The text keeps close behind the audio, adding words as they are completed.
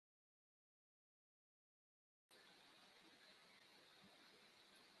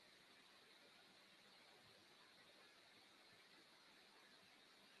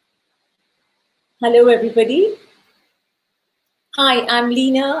Hello, everybody. Hi, I'm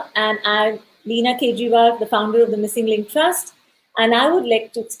Leena, and I'm Leena Kejriwal, the founder of the Missing Link Trust, and I would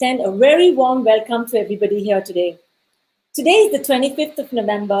like to extend a very warm welcome to everybody here today. Today is the 25th of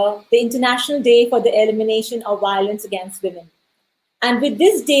November, the International Day for the Elimination of Violence Against Women. And with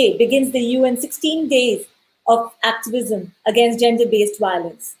this day begins the UN 16 Days of Activism Against Gender-Based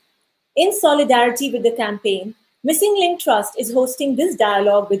Violence. In solidarity with the campaign, Missing Link Trust is hosting this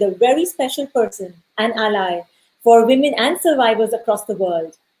dialogue with a very special person and ally for women and survivors across the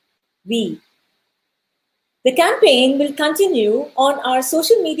world, we. The campaign will continue on our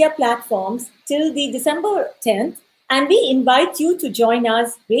social media platforms till the December 10th, and we invite you to join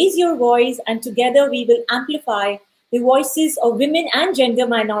us, raise your voice, and together we will amplify the voices of women and gender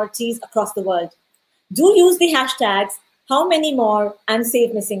minorities across the world. Do use the hashtags #HowManyMore and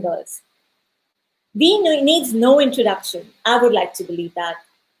Save Missing Girls. We needs no introduction. I would like to believe that.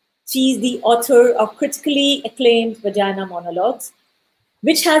 She is the author of critically acclaimed Vagina Monologues,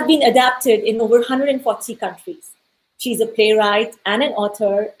 which has been adapted in over 140 countries. She's a playwright and an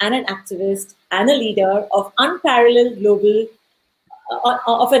author and an activist and a leader of an unparalleled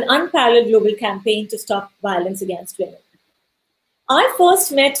global campaign to stop violence against women. I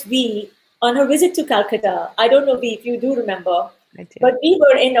first met Vi on her visit to Calcutta. I don't know, Vi, if you do remember, but we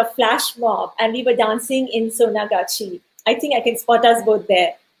were in a flash mob and we were dancing in Sonagachi. I think I can spot us both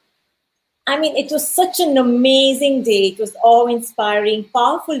there. I mean, it was such an amazing day. It was awe-inspiring,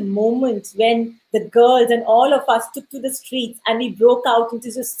 powerful moment when the girls and all of us took to the streets and we broke out into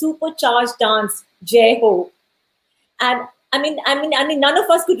this supercharged dance, Jai Ho. And I mean, none of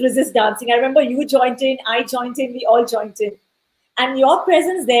us could resist dancing. I remember you joined in, I joined in, we all joined in. And your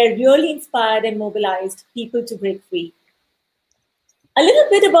presence there really inspired and mobilized people to break free. A little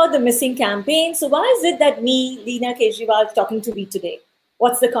bit about the Missing campaign. So why is it that me, Leena Kejriwal, is talking to you today?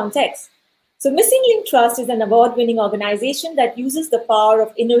 What's the context? So Missing Link Trust is an award-winning organization that uses the power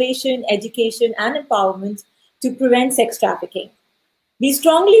of innovation, education, and empowerment to prevent sex trafficking. We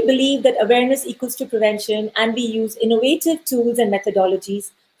strongly believe that awareness equals to prevention, and we use innovative tools and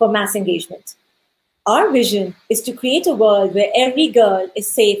methodologies for mass engagement. Our vision is to create a world where every girl is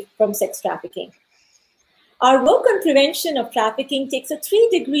safe from sex trafficking. Our work on prevention of trafficking takes a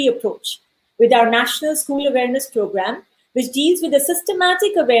 3-degree approach with our National School Awareness Program, which deals with a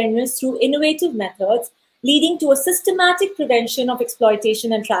systematic awareness through innovative methods, leading to a systematic prevention of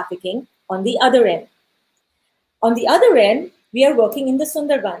exploitation and trafficking on the other end. On the other end, we are working in the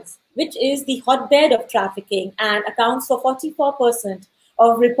Sundarbans, which is the hotbed of trafficking and accounts for 44%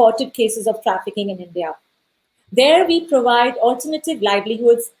 of reported cases of trafficking in India. There we provide alternative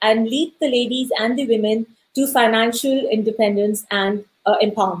livelihoods and lead the ladies and the women to financial independence and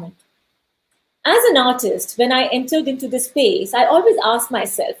empowerment. As an artist, when I entered into this space, I always asked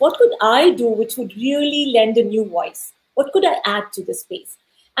myself, what could I do which would really lend a new voice? What could I add to this space?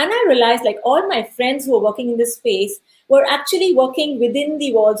 And I realized like all my friends who were working in this space were actually working within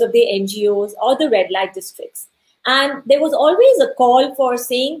the walls of the NGOs or the red light districts. And there was always a call for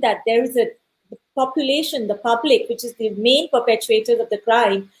saying that there is the population, the public, which is the main perpetrators of the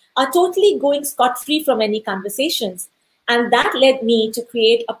crime, are totally going scot-free from any conversations. And that led me to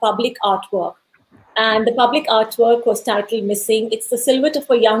create a public artwork. And the public artwork was titled Missing. It's the silhouette of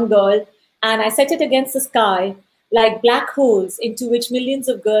a young girl, and I set it against the sky like black holes into which millions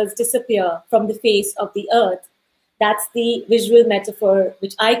of girls disappear from the face of the earth. That's the visual metaphor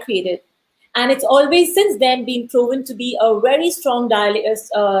which I created. And it's always since then been proven to be a very strong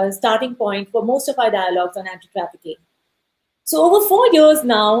starting point for most of our dialogues on anti-trafficking. So over 4 years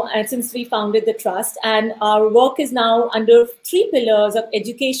now, and since we founded the trust, and our work is now under 3 pillars of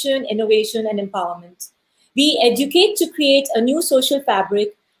education, innovation, and empowerment. We educate to create a new social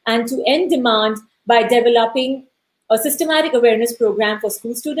fabric and to end demand by developing a systematic awareness program for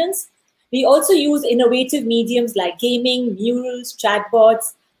school students. We also use innovative mediums like gaming, murals,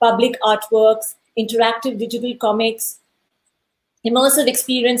 chatbots, public artworks, interactive digital comics, immersive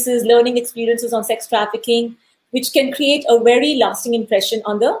experiences, learning experiences on sex trafficking, which can create a very lasting impression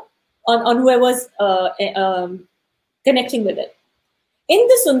on whoever's connecting with it. In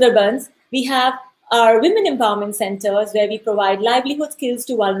the Sundarbans, we have our women empowerment centers where we provide livelihood skills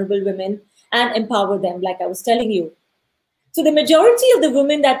to vulnerable women and empower them, like I was telling you. So the majority of the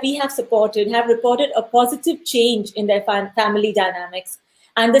women that we have supported have reported a positive change in their family dynamics.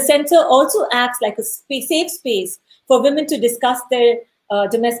 And the center also acts like a safe space for women to discuss their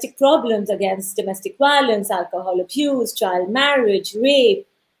domestic problems against domestic violence, alcohol abuse, child marriage, rape,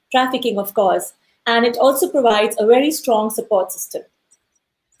 trafficking, of course. And it also provides a very strong support system.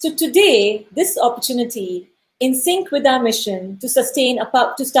 So today, this opportunity in sync with our mission to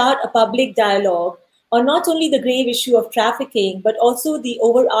start a public dialogue on not only the grave issue of trafficking, but also the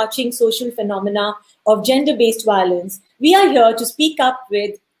overarching social phenomena of gender-based violence, we are here to speak up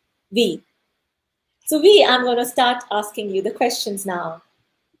with we. So I'm going to start asking you the questions now.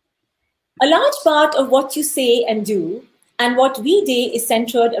 A large part of what you say and do, and what We Day is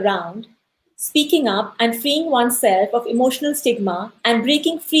centered around, speaking up and freeing oneself of emotional stigma and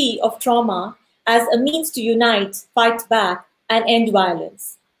breaking free of trauma as a means to unite, fight back, and end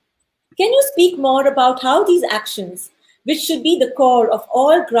violence. Can you speak more about how these actions, which should be the core of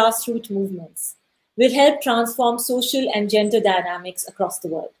all grassroots movements, will help transform social and gender dynamics across the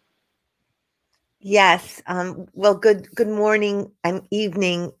world? Yes. Well, good morning and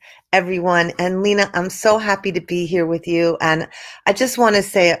evening, everyone. And Leena, I'm so happy to be here with you. And I just want to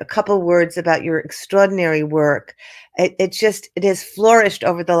say a couple words about your extraordinary work. It has flourished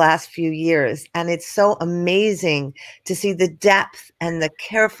over the last few years. And it's so amazing to see the depth and the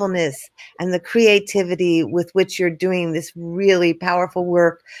carefulness and the creativity with which you're doing this really powerful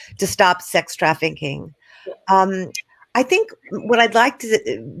work to stop sex trafficking. I think what I'd like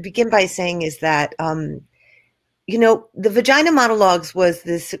to begin by saying is that, you know, the Vagina Monologues was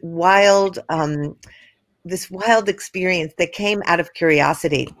this wild experience that came out of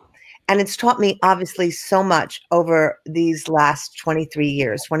curiosity. And it's taught me obviously so much over these last 24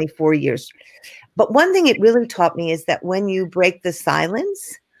 years. But one thing it really taught me is that when you break the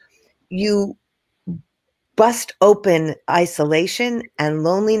silence, you bust open isolation and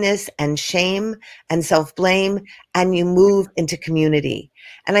loneliness and shame and self-blame, and you move into community.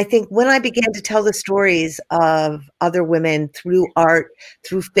 And I think when I began to tell the stories of other women through art,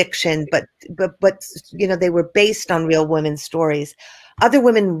 through fiction, but you know, they were based on real women's stories, other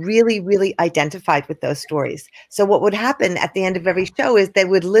women really, really identified with those stories. So what would happen at the end of every show is they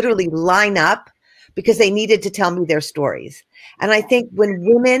would literally line up because they needed to tell me their stories. And I think when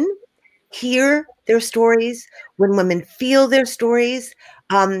women hear their stories, when women feel their stories,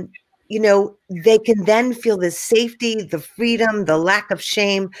 you know, they can then feel the safety, the freedom, the lack of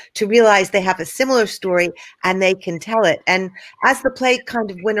shame to realize they have a similar story and they can tell it. And as the play kind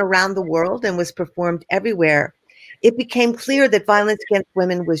of went around the world and was performed everywhere, it became clear that violence against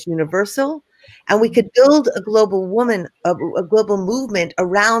women was universal, and we could build a global movement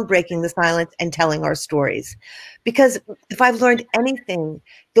around breaking the silence and telling our stories. Because if I've learned anything,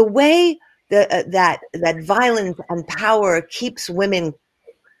 the way that violence and power keeps women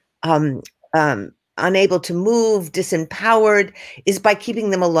unable to move, disempowered, is by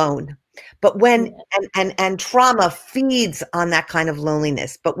keeping them alone. But when and trauma feeds on that kind of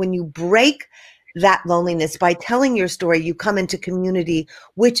loneliness. But when you break that loneliness by telling your story, you come into community,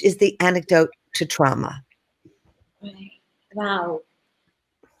 which is the antidote to trauma. Wow.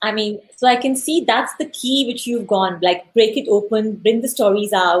 I mean, so I can see that's the key which you've gone, like break it open, bring the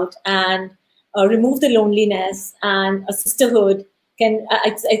stories out, and remove the loneliness, and a sisterhood can,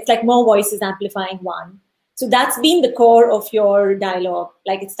 it's like more voices amplifying one. So that's been the core of your dialogue.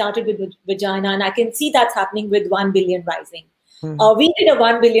 Like it started with Vagina, and I can see that's happening with 1 Billion Rising. We did a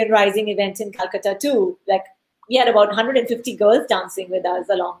 1 Billion Rising event in Calcutta too. Like we had about 150 girls dancing with us,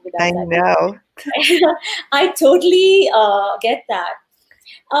 along with us. I know. I totally get that.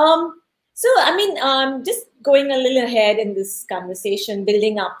 So, I mean, just going a little ahead in this conversation,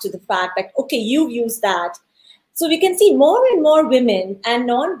 building up to the fact that, okay, you've used that. So we can see more and more women and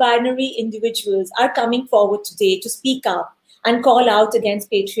non-binary individuals are coming forward today to speak up and call out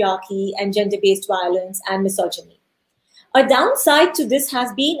against patriarchy and gender-based violence and misogyny. A downside to this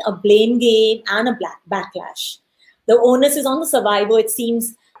has been a blame game and a backlash. The onus is on the survivor, it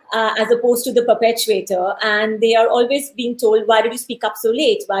seems, as opposed to the perpetuator, and they are always being told, why did you speak up so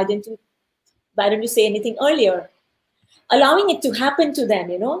late? Why didn't you say anything earlier? Allowing it to happen to them,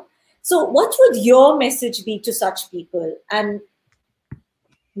 you know? So what would your message be to such people? And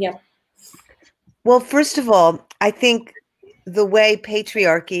yeah. Well, first of all, I think the way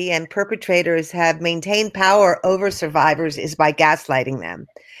patriarchy and perpetrators have maintained power over survivors is by gaslighting them.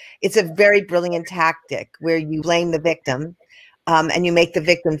 It's a very brilliant tactic where you blame the victim and you make the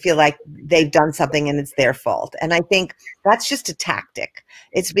victim feel like they've done something and it's their fault. And I think that's just a tactic.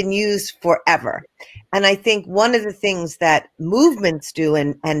 It's been used forever. And I think one of the things that movements do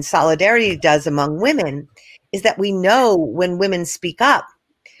and solidarity does among women is that we know when women speak up,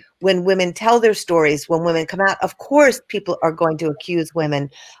 when women tell their stories, when women come out, of course, people are going to accuse women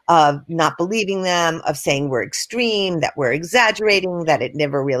of not believing them, of saying we're extreme, that we're exaggerating, that it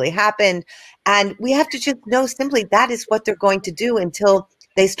never really happened. And we have to just know simply that is what they're going to do until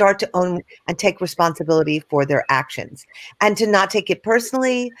they start to own and take responsibility for their actions, and to not take it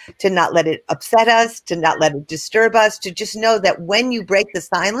personally, to not let it upset us, to not let it disturb us, to just know that when you break the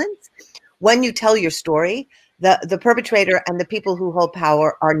silence, when you tell your story, the perpetrator and the people who hold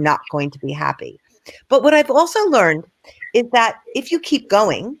power are not going to be happy. But what I've also learned is that if you keep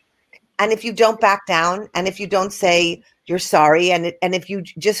going, and if you don't back down, and if you don't say you're sorry, and if you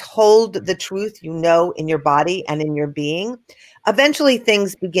just hold the truth you know in your body and in your being, eventually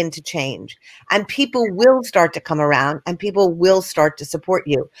things begin to change, and people will start to come around, and people will start to support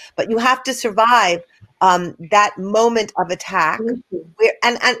you. But you have to survive that moment of attack.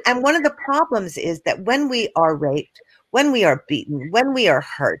 And one of the problems is that when we are raped, when we are beaten, when we are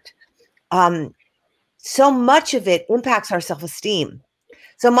hurt, so much of it impacts our self-esteem.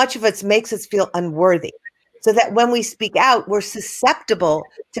 So much of it makes us feel unworthy. So that when we speak out, we're susceptible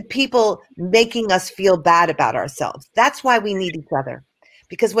to people making us feel bad about ourselves. That's why we need each other.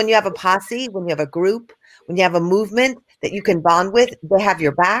 Because when you have a posse, when you have a group, when you have a movement that you can bond with, they have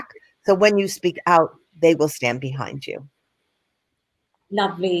your back. So when you speak out, they will stand behind you.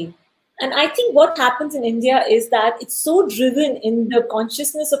 Lovely. And I think what happens in India is that it's so driven in the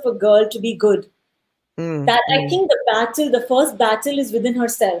consciousness of a girl to be good. That I think the first battle is within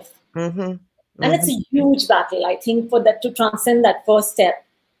herself. And it's a huge battle, I think, for that to transcend that first step.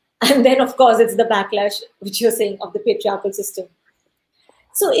 And then, of course, it's the backlash, which you're saying, of the patriarchal system.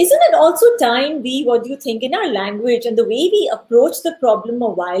 So isn't it also time what do you think, in our language and the way we approach the problem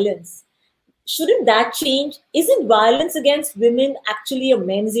of violence, shouldn't that change? Isn't violence against women actually a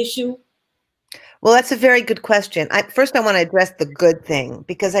men's issue? Well, that's a very good question. First, I want to address the good thing,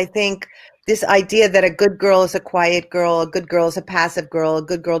 because I think this idea that a good girl is a quiet girl, a good girl is a passive girl, a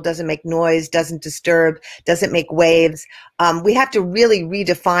good girl doesn't make noise, doesn't disturb, doesn't make waves. We have to really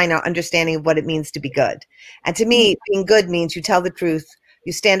redefine our understanding of what it means to be good. And to me, being good means you tell the truth,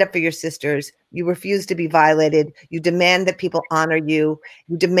 you stand up for your sisters, you refuse to be violated, you demand that people honor you,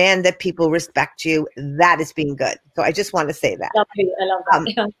 you demand that people respect you. That is being good. So I just want to say that. Lovely. I love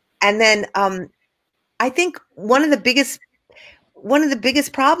that. And then I think one of the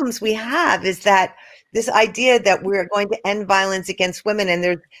biggest problems we have is that this idea that we're going to end violence against women,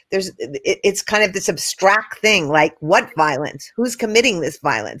 and it's kind of this abstract thing, like what violence? Who's committing this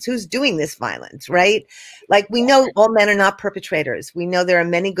violence? Who's doing this violence, right? Like, we know all men are not perpetrators. We know there are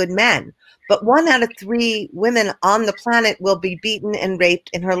many good men, but 1 out of 3 women on the planet will be beaten and raped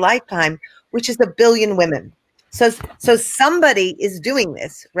in her lifetime, which is 1 billion women. So somebody is doing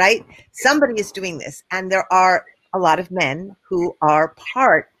this, right? Somebody is doing this. And there are a lot of men who are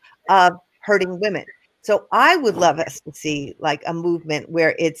part of hurting women. So I would love us to see like a movement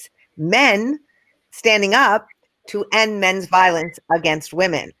where it's men standing up to end men's violence against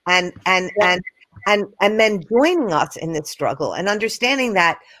women, and men joining us in this struggle, and understanding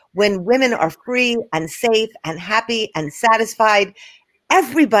that when women are free and safe and happy and satisfied,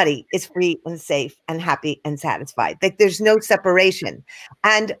 everybody is free and safe and happy and satisfied. Like, there's no separation.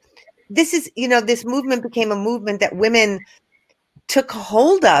 And this is, this movement became a movement that women took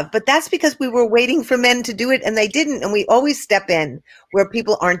hold of, but that's because we were waiting for men to do it and they didn't. And we always step in where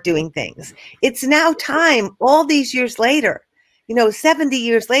people aren't doing things. It's now time, all these years later, 70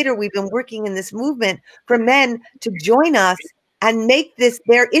 years later, we've been working in this movement for men to join us and make this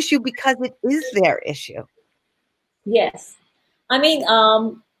their issue, because it is their issue. Yes. I mean,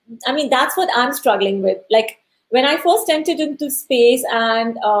 that's what I'm struggling with. Like, when I first entered into space,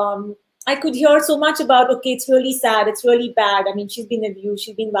 and I could hear so much about, okay, it's really sad, it's really bad. I mean, she's been abused,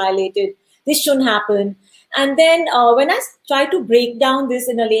 she's been violated, this shouldn't happen. And then when I tried to break down this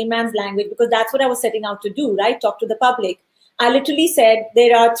in a layman's language, because that's what I was setting out to do, right? Talk to the public. I literally said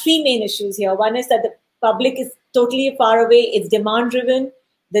there are 3 main issues here. One is that the public is totally far away, it's demand driven,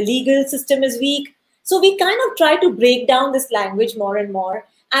 the legal system is weak. So we kind of try to break down this language more and more.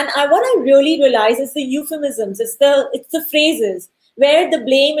 And what I really realize is the euphemisms, it's the phrases where the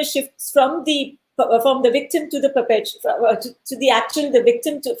blame is shifts from the victim to the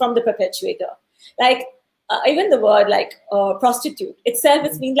from the perpetuator. Like even the word like prostitute itself,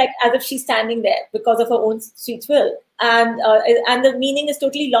 it's mean like as if she's standing there because of her own sweet will, and the meaning is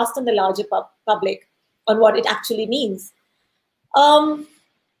totally lost on the larger public on what it actually means.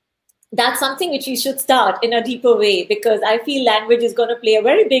 That's something which we should start in a deeper way, because I feel language is going to play a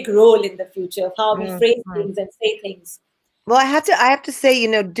very big role in the future of how we phrase things and say things. Well, I have to say,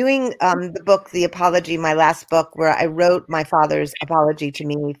 doing the book, The Apology, my last book, where I wrote my father's apology to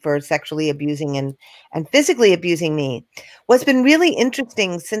me for sexually abusing and physically abusing me, what's been really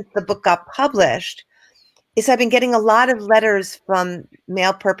interesting since the book got published is I've been getting a lot of letters from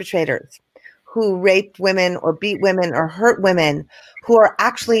male perpetrators who raped women or beat women or hurt women who are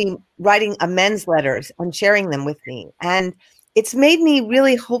actually writing amends letters and sharing them with me. And it's made me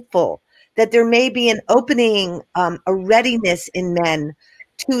really hopeful that there may be an opening, a readiness in men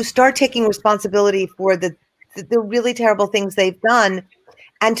to start taking responsibility for the really terrible things they've done,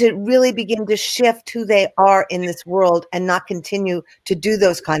 and to really begin to shift who they are in this world and not continue to do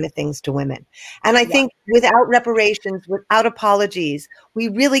those kind of things to women. And I think without reparations, without apologies, we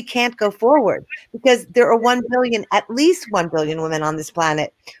really can't go forward, because there are 1 billion, at least 1 billion women on this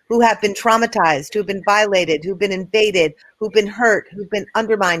planet who have been traumatized, who've been violated, who've been invaded, who've been hurt, who've been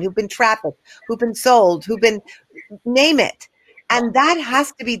undermined, who've been trafficked, who've been sold, who've been, name it. And that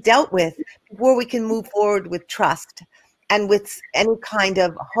has to be dealt with before we can move forward with trust and with any kind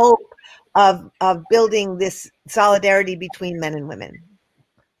of hope of building this solidarity between men and women.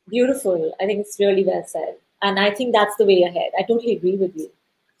 Beautiful. I think it's really well said. And I think that's the way ahead. I totally agree with you.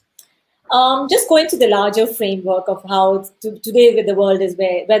 Just going to the larger framework of how today where the world is,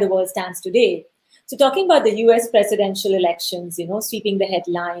 where the world stands today. So talking about the US presidential elections, you know, sweeping the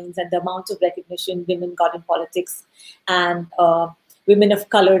headlines and the amount of recognition women got in politics, and women of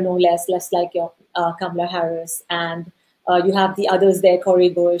color, no less like your Kamala Harris, and you have the others there, Cori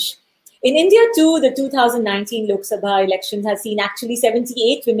Bush. In India too, the 2019 Lok Sabha elections has seen actually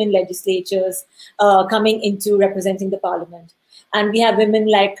 78 women legislatures coming into representing the parliament. And we have women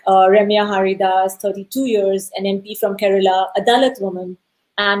like Ramya Haridas, 32 years, an MP from Kerala, a Dalit woman,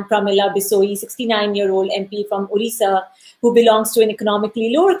 and Pramila Bisoi, 69-year-old MP from Orissa, who belongs to an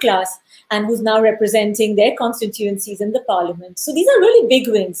economically lower class and who's now representing their constituencies in the parliament. So these are really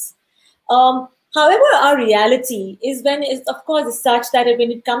big wins. However, our reality is of course, such that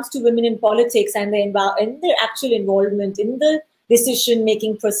when it comes to women in politics and their actual involvement in the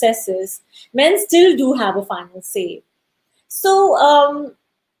decision-making processes, men still do have a final say. So,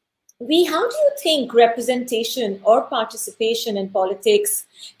 how do you think representation or participation in politics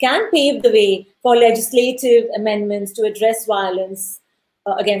can pave the way for legislative amendments to address violence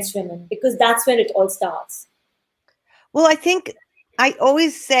against women? Because that's where it all starts. Well, I think I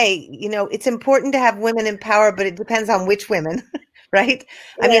always say, you know, it's important to have women in power, but it depends on which women, right?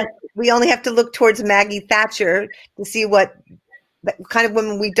 Yeah. I mean, we only have to look towards Maggie Thatcher to see what kind of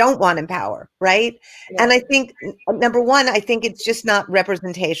women we don't want in power, right? Yeah. And I think, number one, I think it's just not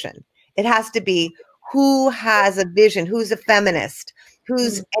representation. It has to be who has a vision, who's a feminist,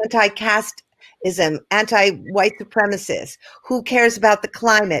 who's anti-casteism, anti-white supremacist, who cares about the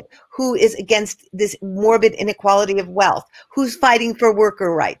climate, who is against this morbid inequality of wealth, who's fighting for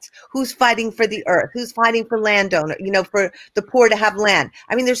worker rights, who's fighting for the earth, who's fighting for landowner, you know, for the poor to have land.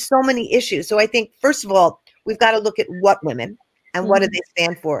 I mean, there's so many issues. So I think, first of all, we've got to look at what women and what do they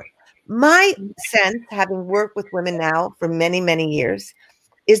stand for. My sense, having worked with women now for many, many years,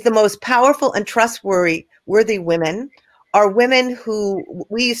 is the most powerful and trustworthy women are women who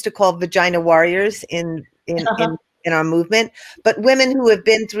we used to call vagina warriors in our movement, but women who have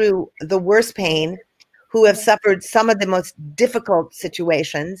been through the worst pain, who have suffered some of the most difficult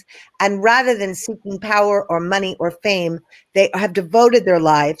situations, and rather than seeking power or money or fame, they have devoted their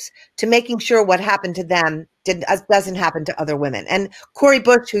lives to making sure what happened to them doesn't happen to other women. And Cori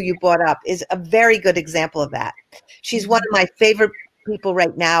Bush, who you brought up, is a very good example of that. She's one of my favorite people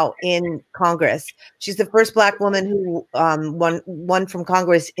right now in Congress. She's the first Black woman who won from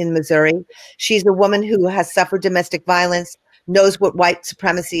Congress in Missouri. She's a woman who has suffered domestic violence, knows what white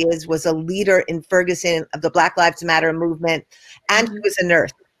supremacy is, was a leader in Ferguson of the Black Lives Matter movement, and she was a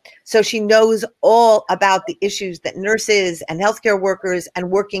nurse. So she knows all about the issues that nurses and healthcare workers and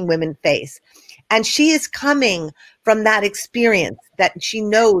working women face. And she is coming from that experience that she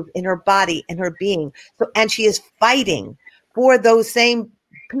knows in her body and her being. So, and she is fighting for those same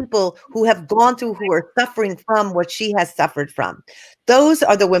people who have gone through, who are suffering from what she has suffered from. Those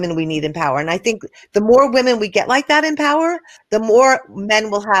are the women we need in power. And I think the more women we get like that in power, the more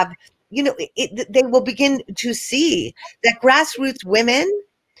men will have, you know, they will begin to see that grassroots women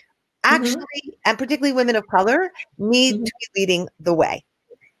actually, and particularly women of color, need to be leading the way.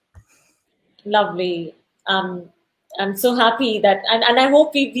 Lovely. I'm so happy that, and I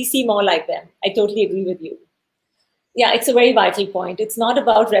hope we see more like them. I totally agree with you. Yeah, it's a very vital point. It's not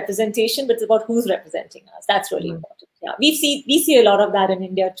about representation, but it's about who's representing us. That's really important. Yeah, we see a lot of that in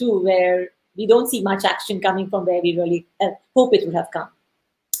India too, where we don't see much action coming from where we really hope it would have come.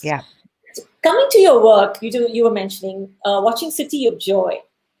 Yeah. So coming to your work, you were mentioning watching City of Joy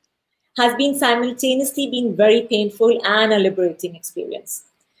has been simultaneously been very painful and a liberating experience.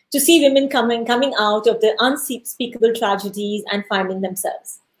 To see women coming out of the unspeakable tragedies and finding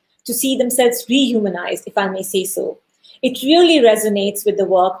themselves. To see themselves rehumanized, if I may say so, It really resonates with the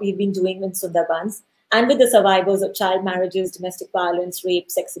work we've been doing in Sundarbans and with the survivors of child marriages, domestic violence, rape,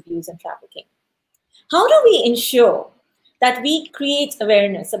 sex abuse, and trafficking. How do we ensure that we create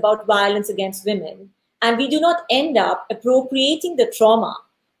awareness about violence against women and we do not end up appropriating the trauma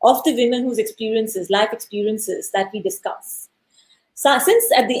of the women whose experiences, life experiences that we discuss? So, since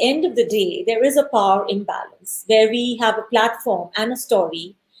at the end of the day, there is a power imbalance where we have a platform and a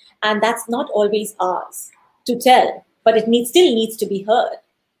story, and that's not always ours to tell, but it still needs to be heard.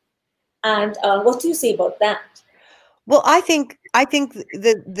 And what do you say about that? Well, I think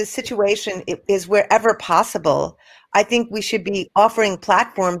the situation is wherever possible. I think we should be offering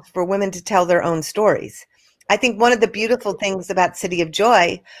platforms for women to tell their own stories. I think one of the beautiful things about City of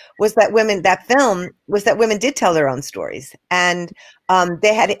Joy was that women did tell their own stories, and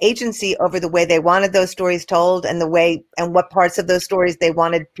they had agency over the way they wanted those stories told, and what parts of those stories they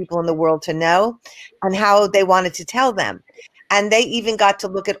wanted people in the world to know, and how they wanted to tell them. And they even got to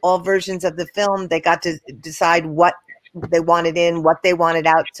look at all versions of the film. They got to decide what they wanted in, what they wanted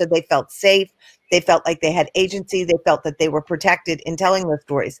out, so they felt safe. They felt like they had agency. They felt that they were protected in telling those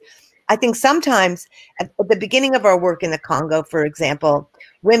stories. I think sometimes at the beginning of our work in the Congo, for example,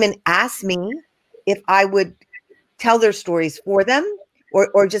 women asked me if I would tell their stories for them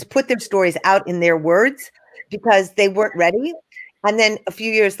or just put their stories out in their words because they weren't ready. And then a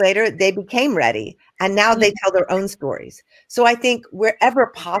few years later, they became ready. And now they tell their own stories. So I think wherever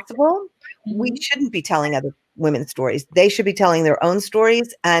possible, we shouldn't be telling other women's stories. They should be telling their own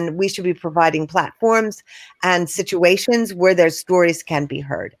stories, and we should be providing platforms and situations where their stories can be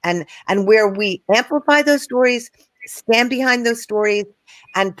heard, and where we amplify those stories, stand behind those stories,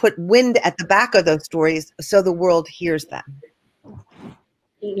 and put wind at the back of those stories so the world hears them.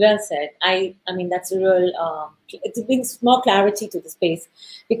 Well said. I mean, that's a real, it brings more clarity to the space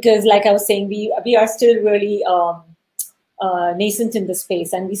because, like I was saying, we are still really nascent in the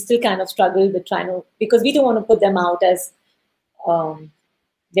space, and we still kind of struggle with because we don't want to put them out as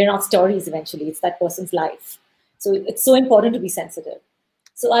they're not stories eventually, it's that person's life. So it's so important to be sensitive.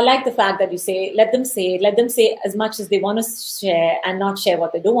 So I like the fact that you say, let them say as much as they want to share and not share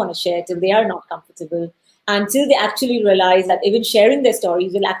what they don't want to share till they are not comfortable, until they actually realize that even sharing their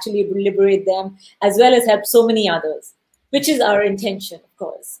stories will actually liberate them as well as help so many others, which is our intention, of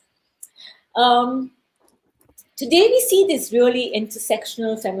course. Today, we see this really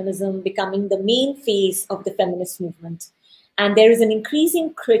intersectional feminism becoming the main face of the feminist movement. And there is an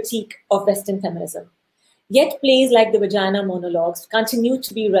increasing critique of Western feminism. Yet plays like the Vagina Monologues continue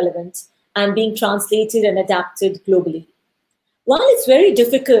to be relevant and being translated and adapted globally. While it's very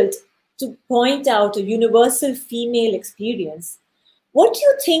difficult to point out a universal female experience, what do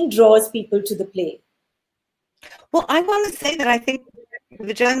you think draws people to the play? Well, I want to say that I think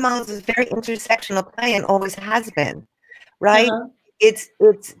Vagina Monologues is a very intersectional play and always has been, right?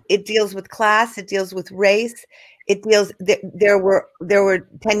 It deals with class, it deals with race, it deals. There were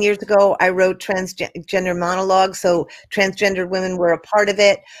 10 years ago I wrote transgender monologues, so transgendered women were a part of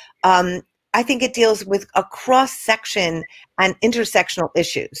it. I think it deals with a cross section and intersectional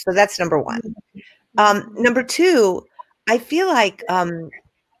issues. So that's number one. Number two, I feel like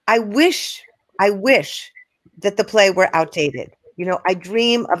I wish that the play were outdated. You know, I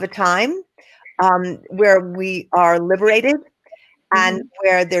dream of a time where we are liberated and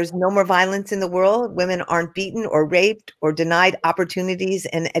where there's no more violence in the world. Women aren't beaten or raped or denied opportunities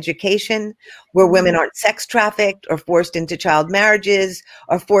in education, where women aren't sex trafficked or forced into child marriages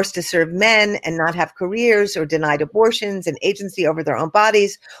or forced to serve men and not have careers, or denied abortions and agency over their own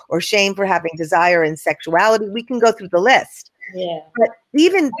bodies, or shame for having desire and sexuality. We can go through the list. Yeah. But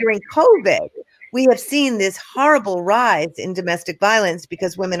even during COVID, we have seen this horrible rise in domestic violence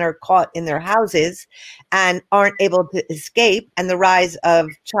because women are caught in their houses and aren't able to escape, and the rise of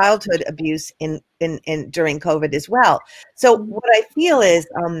childhood abuse in during COVID as well. So what I feel is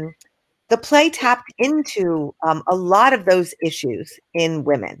the play tapped into a lot of those issues in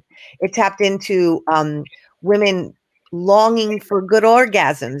women. It tapped into women longing for good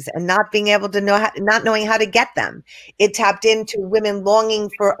orgasms and not being able to not knowing how to get them. It tapped into women longing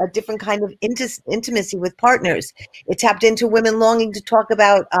for a different kind of intimacy with partners. It tapped into women longing to talk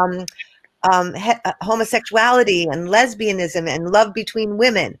about homosexuality and lesbianism and love between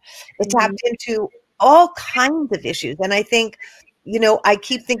women. It tapped into all kinds of issues. And I think, you know, I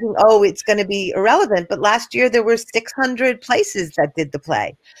keep thinking, oh, it's going to be irrelevant. But last year there were 600 places that did the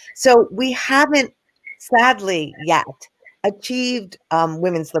play. So we haven't, sadly, yet achieved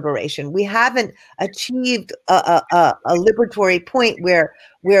women's liberation. We haven't achieved a liberatory point where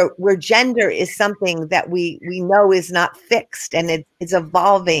gender is something that we know is not fixed, and it's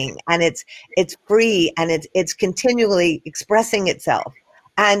evolving, and it's free, and it's continually expressing itself.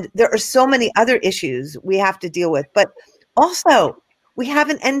 And there are so many other issues we have to deal with, but also we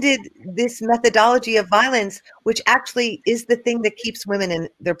haven't ended this methodology of violence, which actually is the thing that keeps women in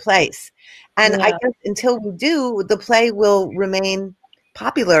their place. And I guess until we do, the play will remain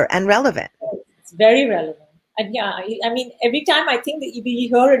popular and relevant. It's very relevant. And yeah, I mean, every time I think that we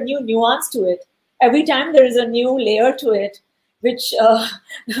hear a new nuance to it, every time there is a new layer to it, which,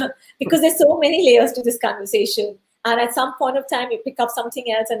 because there's so many layers to this conversation. And at some point of time, you pick up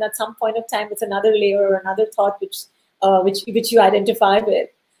something else, and at some point of time, it's another layer or another thought which you identify with.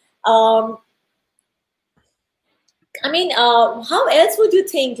 I mean, how else would you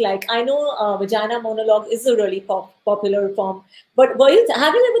think? Like, I know vagina monologue is a really popular form, but have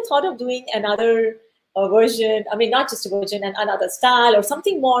you ever thought of doing another version? I mean, not just a version, and another style or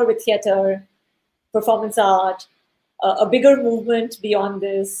something more with theater, performance art, a bigger movement beyond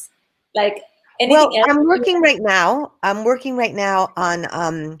this? Like anything else? I'm working right now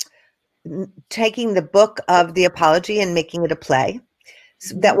on taking the book of the apology and making it a play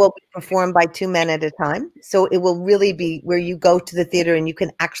that will be performed by 2 men at a time. So it will really be where you go to the theater and you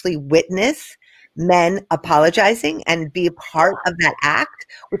can actually witness men apologizing and be a part of that act,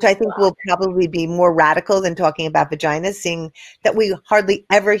 which I think will probably be more radical than talking about vaginas, seeing that we hardly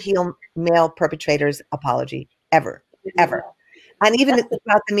ever hear male perpetrators' apology, ever. And even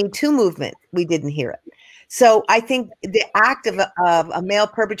about the Me Too movement, we didn't hear it. So I think the act of a male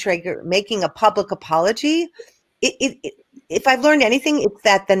perpetrator making a public apology, if I've learned anything, it's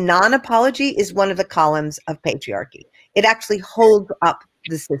that the non-apology is one of the columns of patriarchy. It actually holds up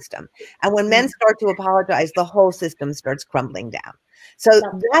the system. And when men start to apologize, the whole system starts crumbling down. So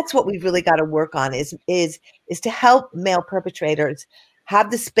that's what we've really got to work on is to help male perpetrators have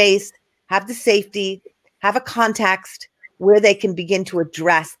the space, have the safety, have a context where they can begin to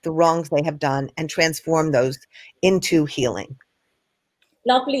address the wrongs they have done and transform those into healing.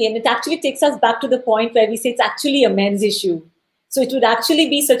 Lovely. And it actually takes us back to the point where we say it's actually a men's issue. So it would actually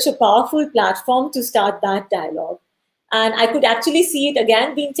be such a powerful platform to start that dialogue. And I could actually see it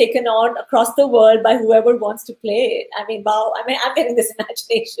again being taken on across the world by whoever wants to play it. I mean, wow, I mean, I'm getting this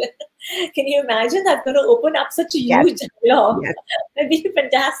imagination. Can you imagine that's going to open up such a huge dialogue? Yes. That'd be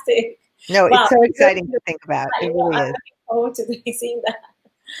fantastic. No, wow. It's so exciting to think about. It really is. I'm looking forward to seeing that.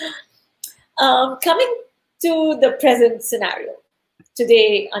 Coming to the present scenario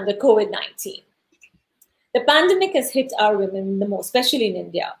today under COVID-19. The pandemic has hit our women the most, especially in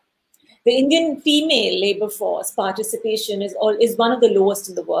India. The Indian female labor force participation is one of the lowest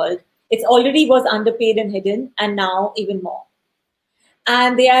in the world. It already was underpaid and hidden, and now even more.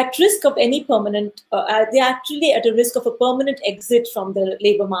 And they are at risk of any permanent, they're actually at a risk of a permanent exit from the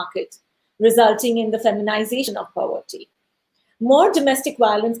labor market, resulting in the feminization of poverty. More domestic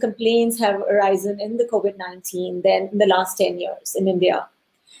violence complaints have arisen in the COVID-19 than in the last 10 years in India.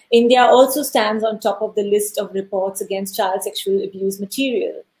 India also stands on top of the list of reports against child sexual abuse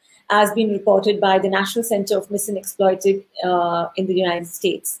material, as been reported by the National Center of Missing Exploited in the United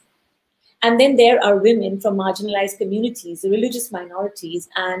States. And then there are women from marginalized communities, religious minorities,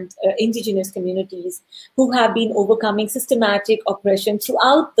 and indigenous communities who have been overcoming systematic oppression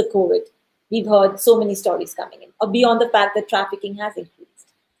throughout the COVID. We've heard so many stories coming in, beyond the fact that trafficking has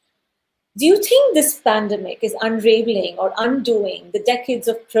increased. Do you think this pandemic is unraveling or undoing the decades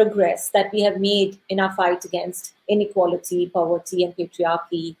of progress that we have made in our fight against inequality, poverty, and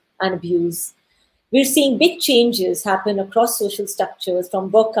patriarchy and abuse? We're seeing big changes happen across social structures,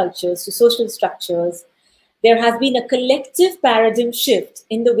 from work cultures to social structures. There has been a collective paradigm shift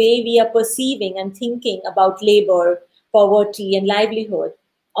in the way we are perceiving and thinking about labor, poverty, and livelihood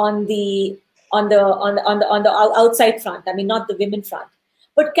on the outside front. I mean, not the women front.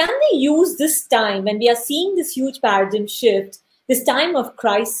 But can we use this time when we are seeing this huge paradigm shift, this time of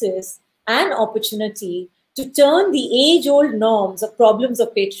crisis and opportunity, to turn the age-old norms of problems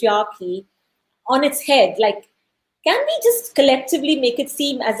of patriarchy on its head? Like, can we just collectively make it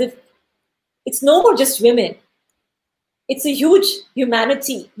seem as if it's no more just women? It's a huge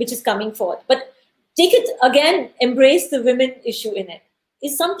humanity which is coming forth. But take it again, embrace the women issue in it.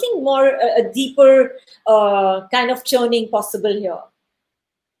 Is something more, a deeper kind of churning possible here?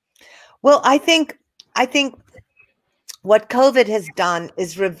 Well, I think what COVID has done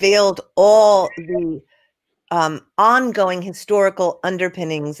is revealed all the ongoing historical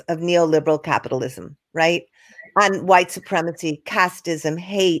underpinnings of neoliberal capitalism, right? And white supremacy, casteism,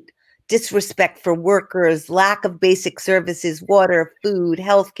 hate, disrespect for workers, lack of basic services, water, food,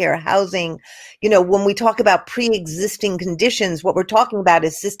 healthcare, housing. You know, when we talk about pre-existing conditions, what we're talking about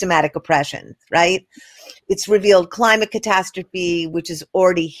is systematic oppression, right? It's revealed climate catastrophe, which is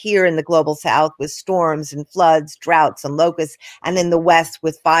already here in the global south with storms and floods, droughts and locusts, and in the west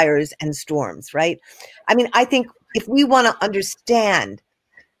with fires and storms, right? I mean, I think if we want to understand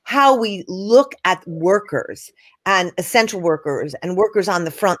how we look at workers and essential workers and workers on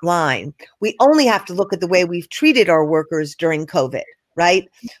the front line, we only have to look at the way we've treated our workers during COVID, right?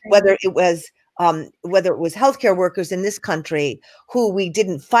 Whether it was healthcare workers in this country who we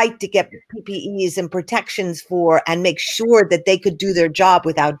didn't fight to get PPEs and protections for and make sure that they could do their job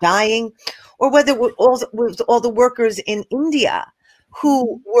without dying, or whether it was all the workers in India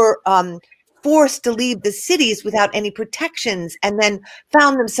who were forced to leave the cities without any protections and then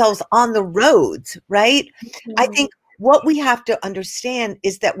found themselves on the roads, right? I think what we have to understand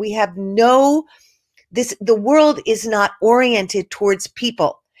is that we have the world is not oriented towards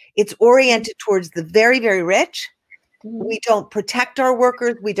people. It's oriented towards the very, very rich. We don't protect our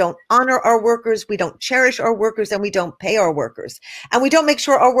workers. We don't honor our workers. We don't cherish our workers, and we don't pay our workers. And we don't make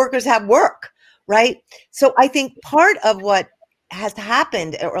sure our workers have work, right? So I think part of what has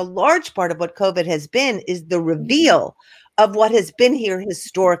happened, or a large part of what COVID has been, is the reveal of what has been here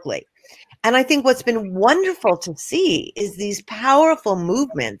historically. And I think what's been wonderful to see is these powerful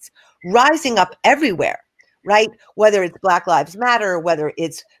movements rising up everywhere, right? Whether it's Black Lives Matter, whether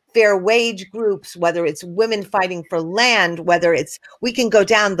it's fair wage groups, whether it's women fighting for land, whether it's, we can go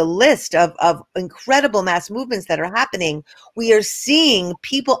down the list of incredible mass movements that are happening. We are seeing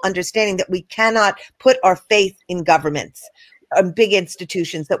people understanding that we cannot put our faith in governments, big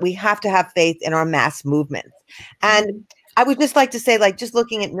institutions, that we have to have faith in our mass movements. And I would just like to say, like, just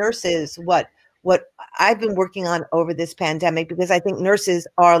looking at nurses, what I've been working on over this pandemic, because I think nurses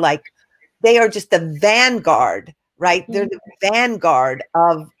are like, they are just the vanguard, right? They're the vanguard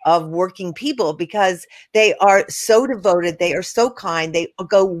of working people, because they are so devoted. They are so kind. They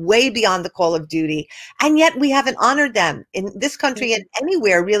go way beyond the call of duty. And yet we haven't honored them in this country and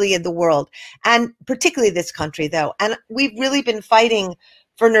anywhere really in the world. And particularly this country, though. And we've really been fighting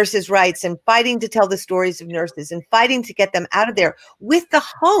for nurses' rights and fighting to tell the stories of nurses and fighting to get them out of there, with the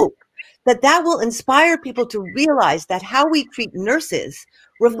hope that that will inspire people to realize that how we treat nurses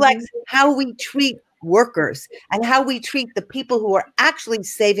reflects how we treat workers and how we treat the people who are actually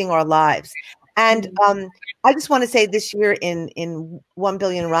saving our lives. And I just want to say, this year in 1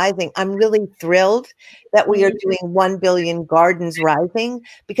 Billion Rising, I'm really thrilled that we are doing 1 billion gardens rising,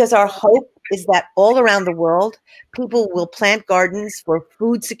 because our hope is that all around the world, people will plant gardens for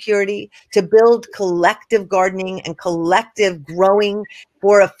food security, to build collective gardening and collective growing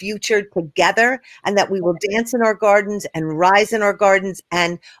for a future together, and that we will dance in our gardens and rise in our gardens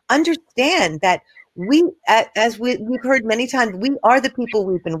and understand that we, as we've heard many times, we are the people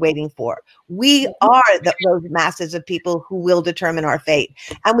we've been waiting for. We are those masses of people who will determine our fate.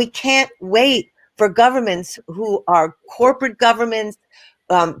 And we can't wait for governments who are corporate governments,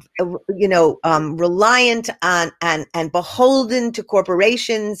 reliant on and beholden to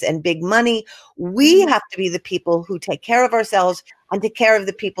corporations and big money. We have to be the people who take care of ourselves and take care of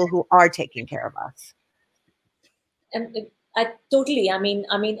the people who are taking care of us. And I mean,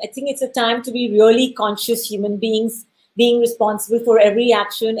 I think it's a time to be really conscious human beings, being responsible for every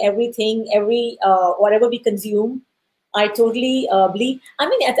action, everything, whatever we consume. I totally believe. I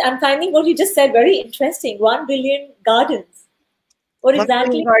mean, I'm finding what you just said very interesting. 1 billion gardens. What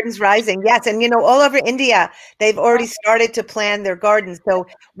exactly? Gardens rising, yes. And, all over India, they've already started to plan their gardens. So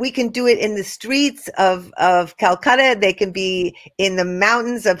we can do it in the streets of Calcutta. They can be in the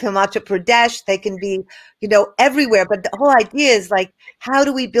mountains of Himachal Pradesh. They can be, everywhere. But the whole idea is, like, how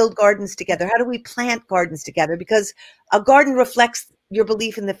do we build gardens together? How do we plant gardens together? Because a garden reflects your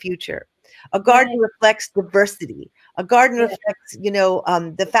belief in the future. A garden reflects diversity. A garden reflects,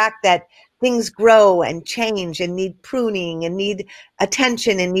 the fact that things grow and change and need pruning and need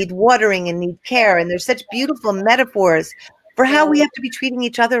attention and need watering and need care. And there's such beautiful metaphors for how we have to be treating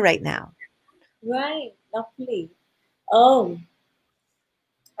each other right now. Right. Lovely. Oh,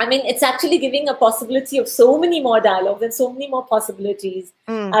 I mean, it's actually giving a possibility of so many more dialogues and so many more possibilities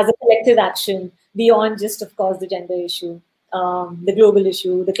as a collective action beyond just, of course, the gender issue, the global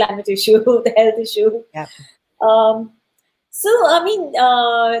issue, the climate issue, the health issue. Yeah. So, I mean,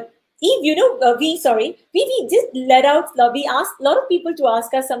 Eve, we asked a lot of people to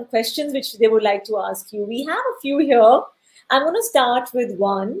ask us some questions which they would like to ask you. We have a few here. I'm going to start with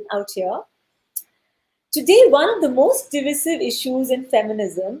one out here. Today, one of the most divisive issues in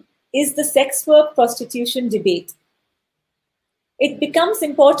feminism is the sex work prostitution debate. it becomes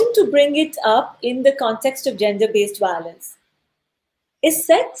important to bring it up in the context of gender-based violence. Is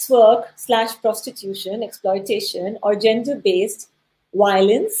sex work / prostitution, exploitation, or gender-based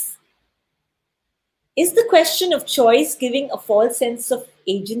violence? Is the question of choice giving a false sense of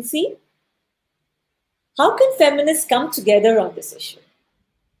agency? How can feminists come together on this issue?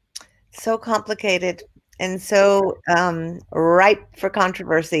 So complicated and so ripe for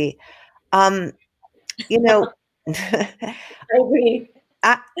controversy. You know, I agree.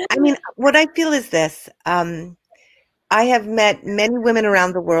 I mean, what I feel is this. I have met many women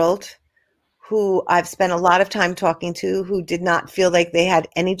around the world who I've spent a lot of time talking to who did not feel like they had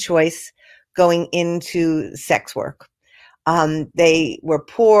any choice going into sex work. They were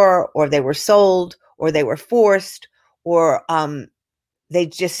poor, or they were sold, or they were forced, or they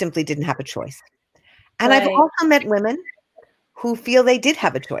just simply didn't have a choice. And I've also met women who feel they did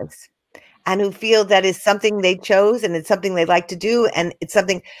have a choice and who feel that is something they chose and it's something they like to do. And it's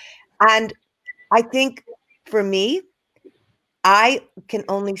something, and I think for me, I can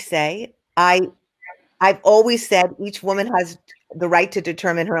only say, I've always said each woman has the right to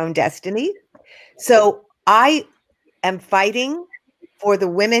determine her own destiny. So I am fighting for the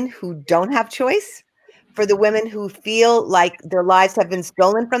women who don't have choice, for the women who feel like their lives have been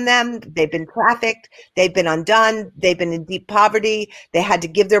stolen from them. They've been trafficked, they've been undone, they've been in deep poverty, they had to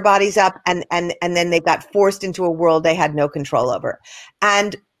give their bodies up, and then they got forced into a world they had no control over.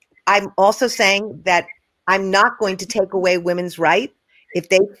 And I'm also saying that I'm not going to take away women's right if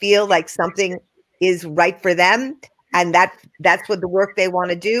they feel like something is right for them and that's what the work they want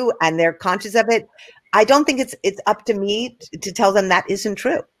to do and they're conscious of it. I don't think it's up to me to tell them that isn't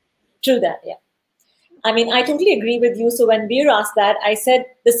true. True that, yeah. I mean, I totally agree with you. So when Veer asked that, I said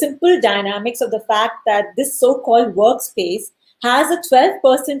the simple dynamics of the fact that this so-called workspace has a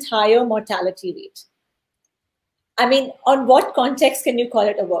 12% higher mortality rate. I mean, on what context can you call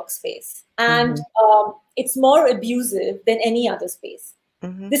it a workspace? And it's more abusive than any other space.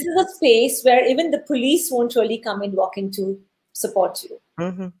 This is a space where even the police won't really come and walk in to support you.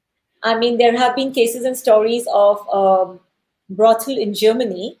 I mean, there have been cases and stories of brothel in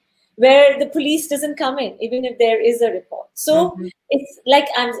Germany where the police doesn't come in, even if there is a report. So it's like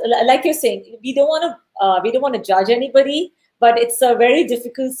you're saying, we don't want to judge anybody, but it's a very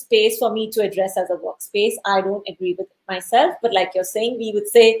difficult space for me to address as a workspace. I don't agree with it myself, but like you're saying, we would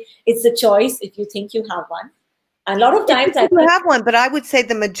say it's a choice if you think you have one. And a lot of times I think have one, but I would say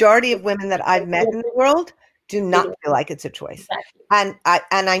the majority of women that I've met in the world do not feel like it's a choice. Exactly.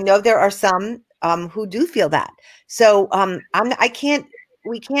 And I know there are some who do feel that. So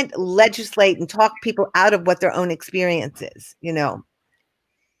we can't legislate and talk people out of what their own experience is, you know.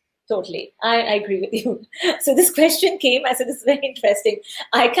 Totally. I agree with you. So this question came, I said, this is very interesting.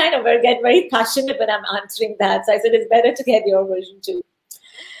 I kind of get very passionate when I'm answering that. So I said, it's better to get your version too.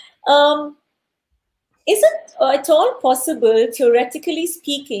 Is it at all possible, theoretically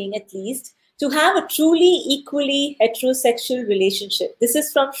speaking at least, to have a truly equally heterosexual relationship? This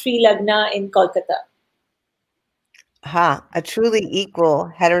is from Sri Lagna in Kolkata. A truly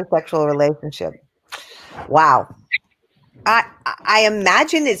equal heterosexual relationship. Wow. I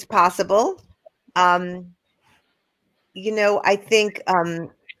imagine it's possible. You know, I think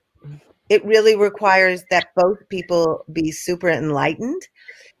it really requires that both people be super enlightened.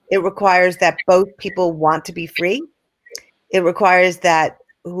 It requires that both people want to be free. It requires that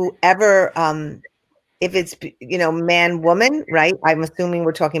whoever, if it's, you know, man, woman, right? I'm assuming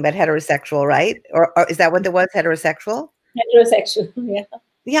we're talking about heterosexual, right? Or is that what it was, heterosexual? Heterosexual, yeah.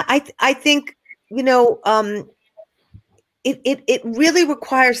 Yeah, I think, you know, it really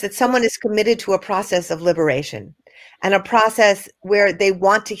requires that someone is committed to a process of liberation and a process where they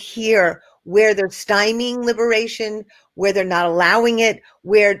want to hear where they're stymieing liberation, where they're not allowing it,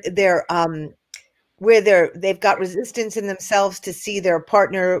 where they've got resistance in themselves to see their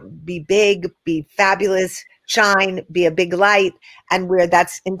partner be big, be fabulous, shine, be a big light, and where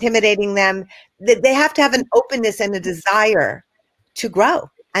that's intimidating them. They have to have an openness and a desire to grow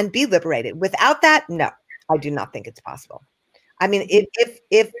and be liberated. Without that, no, I do not think it's possible. I mean,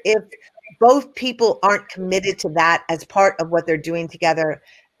 if both people aren't committed to that as part of what they're doing together,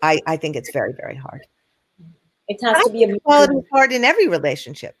 I think it's very, very hard. It has to be equality is hard in every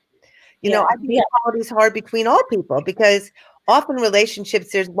relationship. You know, I think equality is hard between all people because often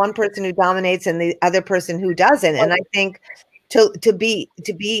relationships, there's one person who dominates and the other person who doesn't. And I think to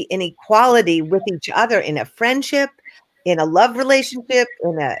be in equality with each other in a friendship, in a love relationship,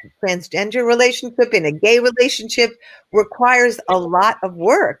 in a transgender relationship, in a gay relationship requires a lot of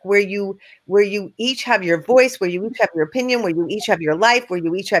work where you each have your voice, where you each have your opinion, where you each have your life, where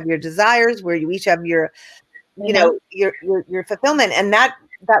you each have your desires, where you each have your you know, your fulfillment. And that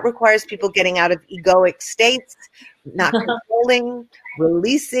requires people getting out of egoic states, not controlling,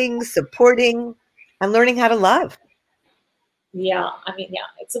 releasing, supporting, and learning how to love. Yeah, I mean, yeah,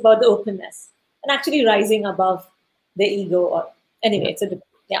 it's about the openness and actually rising above the ego. Or anyway,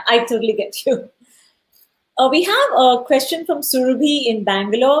 yeah, I totally get you. We have a question from Surabhi in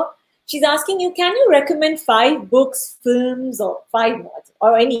Bangalore. She's asking you, can you recommend 5 books, films, or 5 not,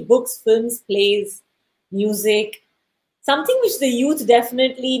 or any books, films, plays, music, something which the youth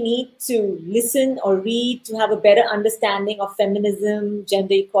definitely need to listen or read to have a better understanding of feminism,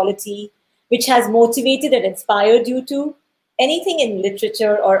 gender equality, which has motivated and inspired you to? Anything in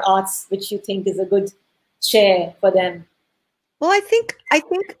literature or arts which you think is a good share for them? Well, I think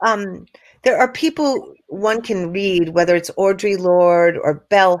there are people one can read, whether it's Audre Lorde or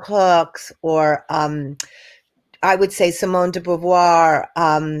Bell Hooks or I would say Simone de Beauvoir.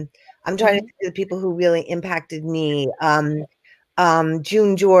 I'm trying to think of the people who really impacted me.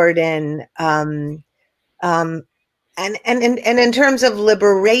 June Jordan. And in terms of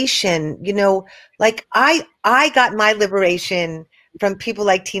liberation, you know, like I got my liberation from people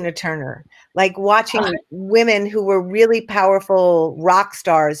like Tina Turner, like watching women who were really powerful rock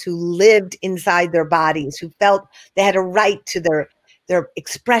stars who lived inside their bodies, who felt they had a right to their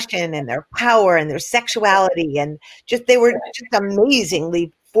expression and their power and their sexuality, and just they were just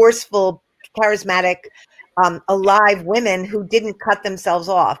amazingly forceful, charismatic, alive women who didn't cut themselves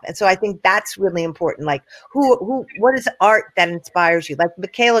off. And so I think that's really important. Like what is art that inspires you? Like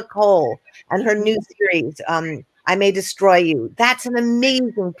Michaela Cole and her new series, I May Destroy You. That's an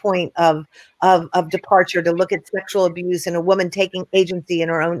amazing point of departure, to look at sexual abuse and a woman taking agency in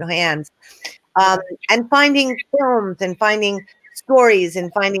her own hands. And finding films and finding stories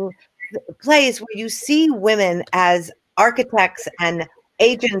and finding plays where you see women as architects and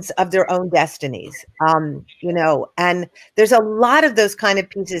agents of their own destinies, you know, and there's a lot of those kind of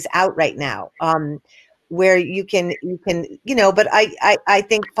pieces out right now, where you can, you know, but I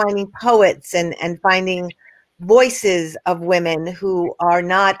think finding poets and finding voices of women who are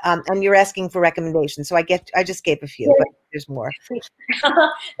not, and you're asking for recommendations, so I just gave a few, but there's more.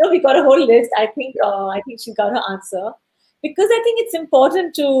 No, we got a whole list. I think she got her answer, because I think it's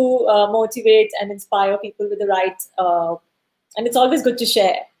important to motivate and inspire people with the right. And it's always good to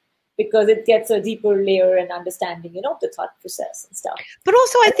share, because it gets a deeper layer and understanding, you know, the thought process and stuff. But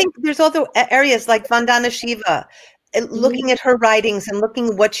also, I think there's other areas like Vandana Shiva, looking at her writings and looking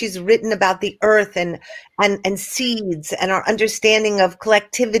at what she's written about the earth and seeds and our understanding of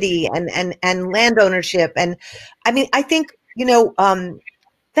collectivity and land ownership. And I mean, I think, you know,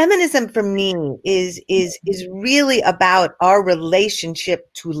 feminism for me is really about our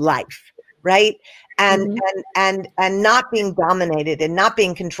relationship to life, right? And not being dominated and not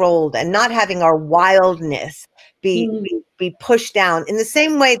being controlled and not having our wildness be pushed down, in the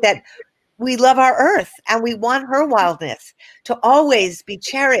same way that we love our earth and we want her wildness to always be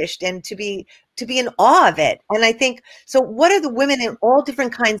cherished and to be in awe of it. And I think, so what are the women in all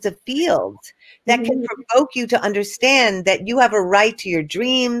different kinds of fields that can provoke you to understand that you have a right to your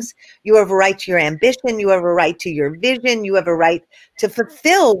dreams, you have a right to your ambition, you have a right to your vision, you have a right to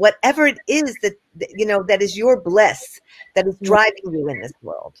fulfill whatever it is that, you know, that is your bliss, that is driving you in this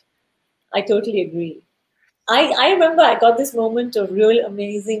world. I totally agree. I remember I got this moment of real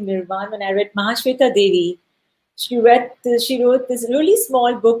amazing nirvana when I read Mahashweta Devi. She wrote this really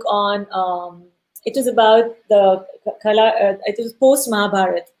small book on, it was about the it was post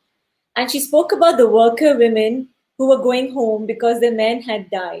Mahabharat. And she spoke about the worker women who were going home because their men had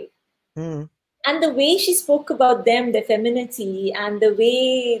died. And the way she spoke about them, their femininity, and the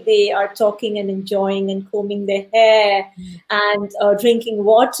way they are talking and enjoying and combing their hair and drinking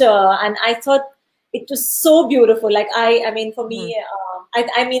water. And I thought it was so beautiful. Like, I mean, for me,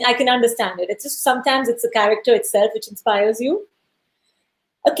 I mean, I can understand it. It's just sometimes it's the character itself which inspires you.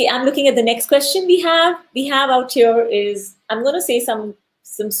 Okay, I'm looking at the next question we have. We have out here is, I'm going to say some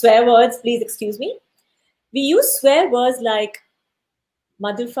swear words. Please excuse me. We use swear words like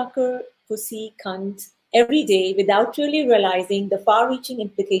motherfucker, pussy, cunt every day without really realizing the far-reaching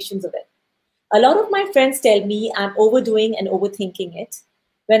implications of it. A lot of my friends tell me I'm overdoing and overthinking it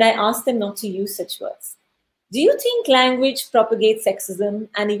when I ask them not to use such words. Do you think language propagates sexism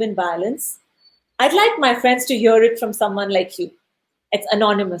and even violence? I'd like my friends to hear it from someone like you. It's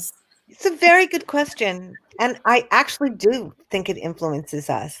anonymous. It's a very good question. And I actually do think it influences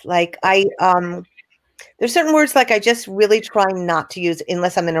us. Like there's certain words like I just really try not to use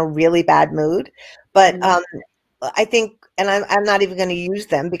unless I'm in a really bad mood. But I think, and I'm not even going to use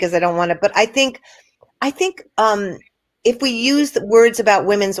them because I don't want to, but I think if we use the words about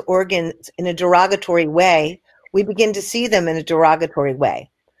women's organs in a derogatory way, we begin to see them in a derogatory way.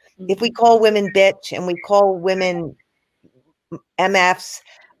 If we call women bitch and we call women MFs,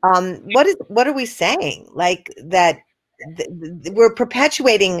 what are we saying? Like that we're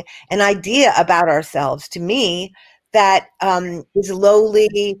perpetuating an idea about ourselves, to me, that is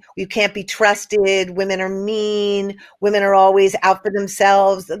lowly. You can't be trusted. Women are mean. Women are always out for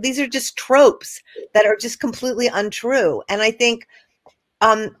themselves. These are just tropes that are just completely untrue. And I think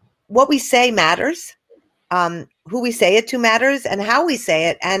what we say matters. Who we say it to matters, and how we say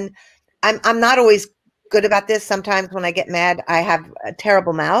it. And I'm not always good about this. Sometimes when I get mad, I have a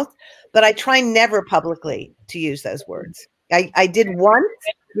terrible mouth, but I try never publicly to use those words. I did once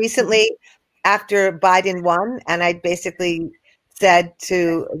recently after Biden won, and I basically said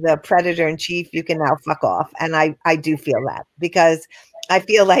to the predator in chief, you can now fuck off. And I do feel that, because I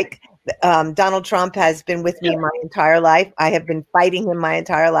feel like Donald Trump has been with me my entire life. I have been fighting him my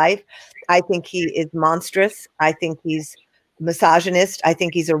entire life. I think he is monstrous. I think he's misogynist. I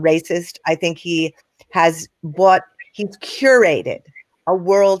think he's a racist. I think he's curated a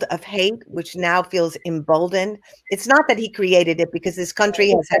world of hate, which now feels emboldened. It's not that he created it, because this country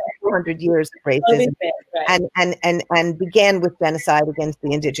has had 400 years of racism and began with genocide against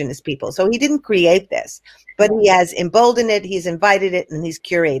the indigenous people. So he didn't create this, but he has emboldened it, he's invited it, and he's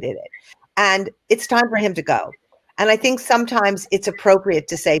curated it. And it's time for him to go. And I think sometimes it's appropriate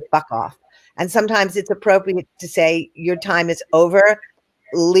to say, fuck off. And sometimes it's appropriate to say, your time is over,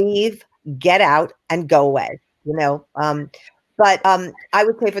 leave, get out, and go away, you know? But I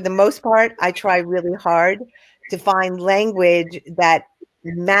would say for the most part, I try really hard to find language that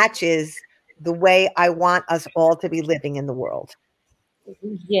matches the way I want us all to be living in the world.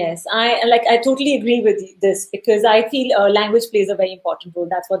 Yes, I totally agree with this, because I feel language plays a very important role.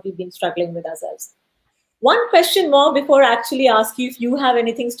 That's what we've been struggling with ourselves. One question more before I actually ask you if you have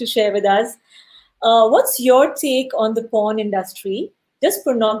anything to share with us. What's your take on the porn industry? Does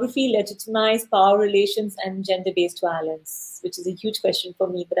pornography legitimize power relations and gender-based violence? Which is a huge question for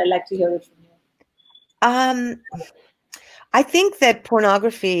me, but I'd like to hear it from you. I think that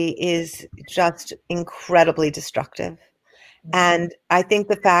pornography is just incredibly destructive. And I think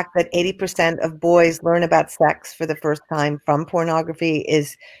the fact that 80% of boys learn about sex for the first time from pornography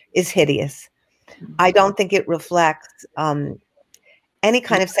is hideous. I don't think it reflects any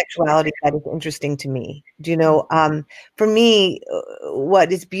kind of sexuality that is interesting to me. Do you know, for me,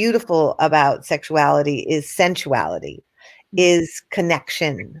 what is beautiful about sexuality is sensuality, is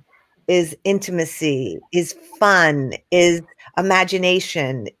connection, is intimacy, is fun, is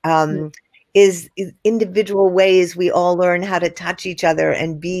imagination, is individual ways we all learn how to touch each other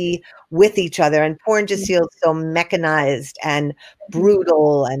and be with each other. And porn just feels so mechanized and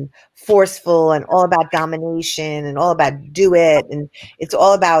brutal and forceful and all about domination and all about do it. And it's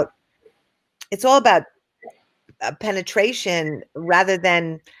all about penetration rather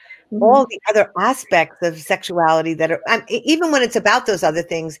than all the other aspects of sexuality that are, even when it's about those other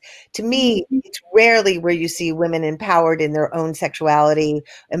things, to me, it's rarely where you see women empowered in their own sexuality,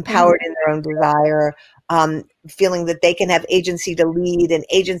 empowered in their own desire, feeling that they can have agency to lead and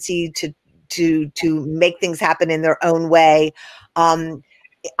agency to make things happen in their own way.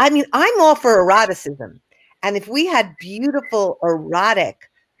 I mean, I'm all for eroticism. And if we had beautiful erotic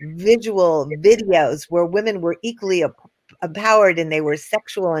visual videos where women were equally empowered and they were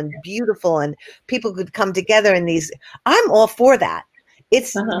sexual and beautiful and people could come together in these, I'm all for that.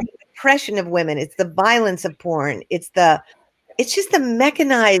 It's the oppression of women. It's the violence of porn. It's just the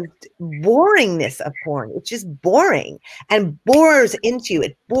mechanized boringness of porn. It's just boring and bores into you.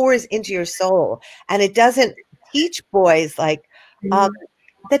 It bores into your soul. And it doesn't teach boys like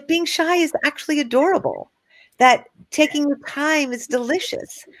that being shy is actually adorable, that taking your time is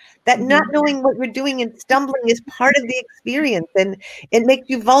delicious, that not knowing what you're doing and stumbling is part of the experience, and it makes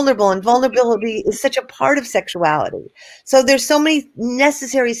you vulnerable, and vulnerability is such a part of sexuality. So there's so many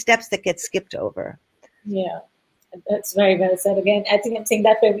necessary steps that get skipped over. Yeah, that's very well said. Again, I think I'm saying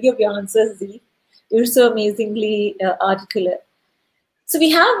that for every of your answers, Zee. You're so amazingly articulate. So we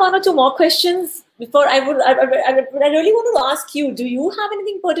have one or two more questions. Before I really want to ask you, do you have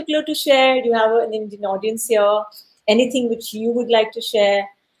anything particular to share? Do you have an Indian audience here? Anything which you would like to share?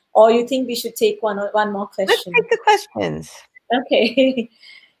 Or you think we should take one more question? Let's take the questions. Okay.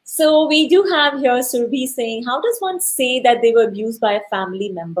 So we do have here Surbhi saying, how does one say that they were abused by a family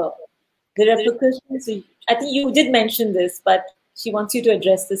member? The repercussions, I think you did mention this, but she wants you to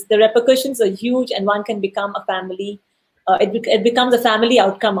address this. The repercussions are huge, and one can become a family. It becomes a family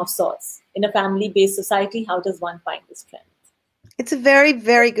outcome of sorts. In a family-based society, how does one find this trend? It's a very,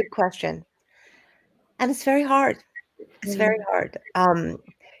 very good question. And it's very hard. It's very hard.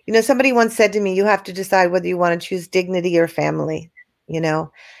 You know, somebody once said to me, you have to decide whether you want to choose dignity or family, you know,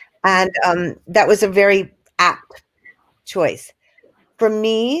 and that was a very apt choice. For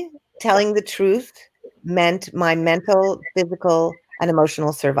me, telling the truth meant my mental, physical, and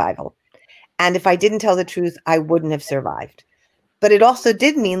emotional survival. And if I didn't tell the truth, I wouldn't have survived. But it also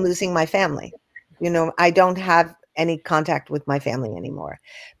did mean losing my family. You know, I don't have any contact with my family anymore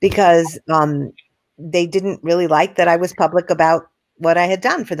because they didn't really like that I was public about what I had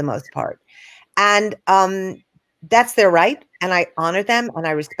done for the most part. And that's their right. And I honor them and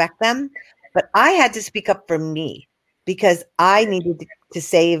I respect them. But I had to speak up for me because I needed to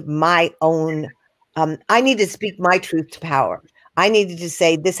save my own, I needed to speak my truth to power. I needed to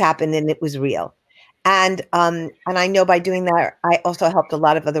say this happened and it was real. And I know by doing that, I also helped a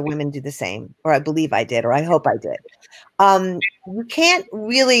lot of other women do the same, or I believe I did, or I hope I did. You can't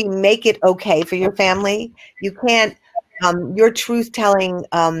really make it okay for your family. You can't, your truth telling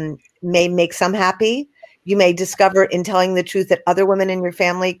may make some happy. You may discover in telling the truth that other women in your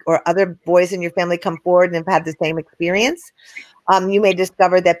family or other boys in your family come forward and have had the same experience. You may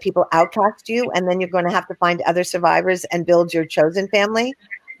discover that people outcast you, and then you're going to have to find other survivors and build your chosen family.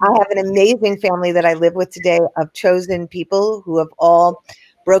 I have an amazing family that I live with today of chosen people who have all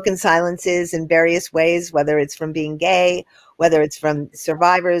broken silences in various ways, whether it's from being gay, whether it's from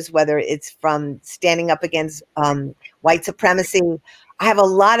survivors, whether it's from standing up against white supremacy. I have a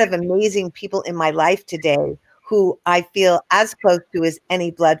lot of amazing people in my life today who I feel as close to as any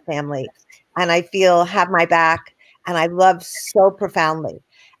blood family, and I feel have my back, and I love so profoundly.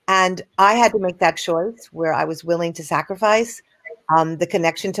 And I had to make that choice where I was willing to sacrifice the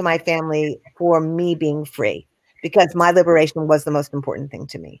connection to my family for me being free, because my liberation was the most important thing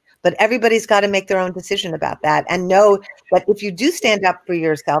to me. But everybody's got to make their own decision about that and know that if you do stand up for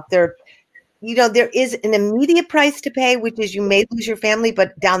yourself, there is an immediate price to pay, which is you may lose your family,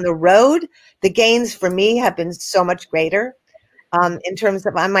 but down the road, the gains for me have been so much greater. In terms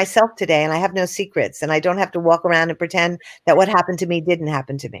of I'm myself today and I have no secrets and I don't have to walk around and pretend that what happened to me didn't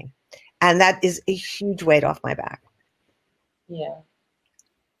happen to me. And that is a huge weight off my back. Yeah.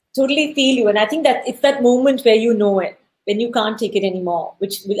 Totally feel you. And I think that it's that moment where you know it, when you can't take it anymore,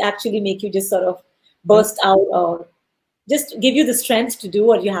 which will actually make you just sort of burst out or just give you the strength to do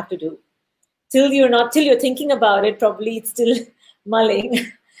what you have to do. Till you're thinking about it, probably it's still mulling.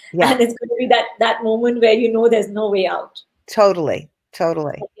 Yeah. And it's going to be that moment where you know there's no way out. Totally.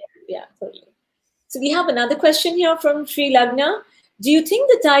 Yeah, totally. So we have another question here from Sri Lagna. Do you think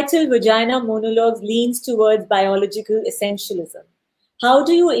the title Vagina Monologues leans towards biological essentialism? How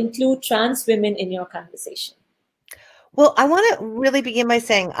do you include trans women in your conversation? Well, I want to really begin by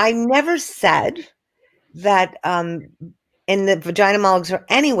saying I never said that in the vagina monologues or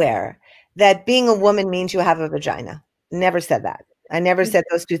anywhere that being a woman means you have a vagina. Never said that. I never said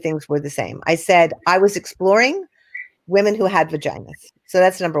those two things were the same. I said I was exploring women who had vaginas. So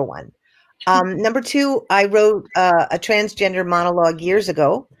that's number one. Number two, I wrote a transgender monologue years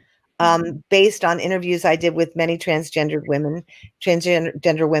ago based on interviews I did with many transgender women,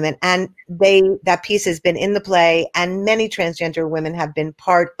 and that piece has been in the play, and many transgender women have been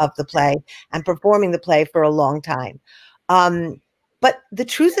part of the play and performing the play for a long time. But the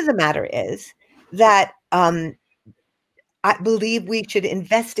truth of the matter is that I believe we should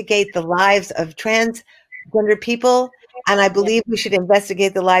investigate the lives of transgender people. And I believe we should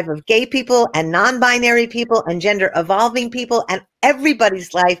investigate the life of gay people and non-binary people and gender evolving people, and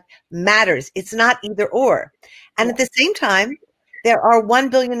everybody's life matters. It's not either or. And at the same time, there are 1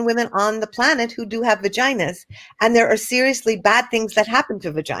 billion women on the planet who do have vaginas, and there are seriously bad things that happen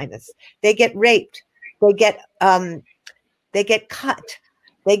to vaginas. They get raped, they get cut,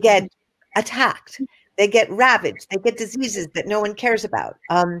 they get attacked, they get ravaged, they get diseases that no one cares about.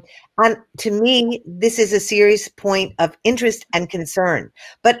 And to me, this is a serious point of interest and concern.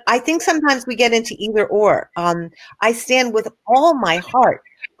 But I think sometimes we get into either or. I stand with all my heart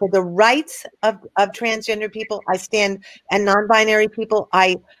for the rights of transgender people. I stand, and non-binary people.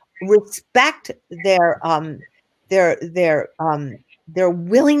 I respect their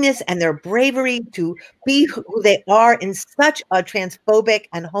willingness and their bravery to be who they are in such a transphobic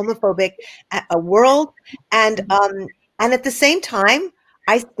and homophobic a world. And at the same time,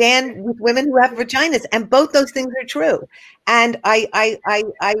 I stand with women who have vaginas, and both those things are true. And I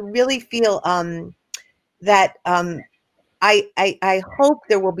really feel that I hope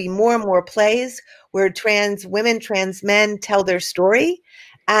there will be more and more plays where trans women, trans men tell their story,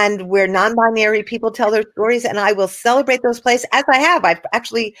 and where non-binary people tell their stories, and I will celebrate those plays, as I have. I've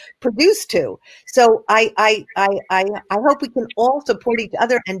actually produced two. So I hope we can all support each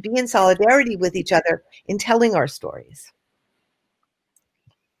other and be in solidarity with each other in telling our stories.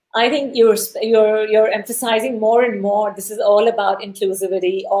 I think you're emphasizing more and more. This is all about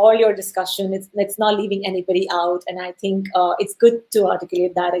inclusivity. All your discussion, it's not leaving anybody out, and I think it's good to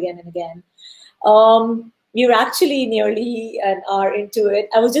articulate that again and again. You're actually nearly an hour into it.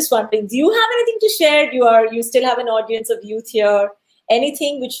 I was just wondering, do you have anything to share? You still have an audience of youth here.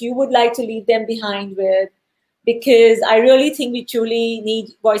 Anything which you would like to leave them behind with? Because I really think we truly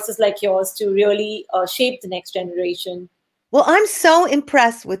need voices like yours to really shape the next generation. Well, I'm so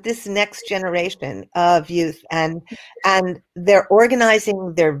impressed with this next generation of youth, and their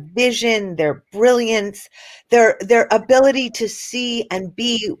organizing, their vision, their brilliance, their ability to see and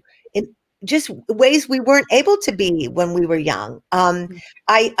be in just ways we weren't able to be when we were young.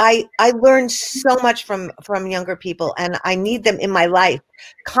 I learned so much from younger people, and I need them in my life,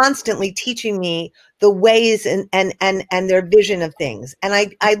 constantly teaching me the ways and their vision of things. And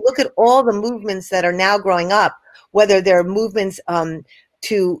I look at all the movements that are now growing up, whether they're movements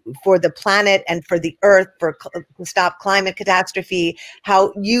for the planet and for the earth, to stop climate catastrophe,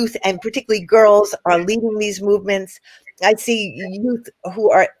 how youth and particularly girls are leading these movements. I see youth who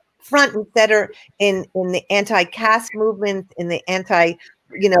are front and center in the anti-caste movement, in the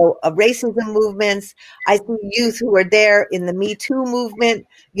racism movements. I see youth who are there in the Me Too movement,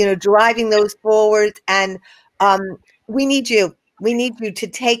 driving those forward. And we need you. We need you to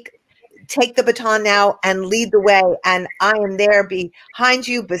take the baton now and lead the way. And I am there behind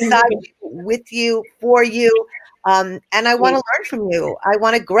you, beside you, with you, for you. And I want to learn from you. I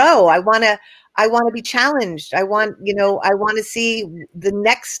want to grow. I want to be challenged. I want to see the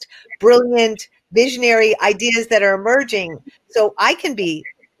next brilliant visionary ideas that are emerging, so I can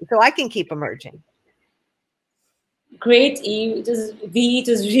keep emerging. Great, Eve. It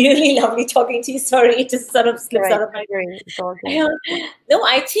was really lovely talking to you. Sorry, it just sort of slips out of my brain. No,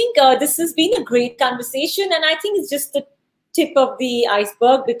 I think this has been a great conversation, and I think it's just the tip of the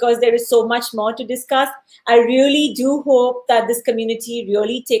iceberg, because there is so much more to discuss. I really do hope that this community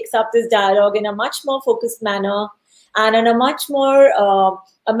really takes up this dialogue in a much more focused manner, and in a much more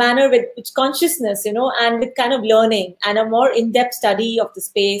a manner with consciousness, and with kind of learning and a more in-depth study of the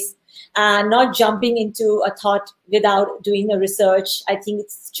space, and not jumping into a thought without doing the research. I think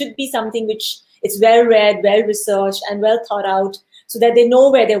it should be something which is well read, well researched, and well thought out, so that they know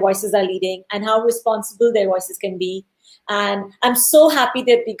where their voices are leading and how responsible their voices can be. And I'm so happy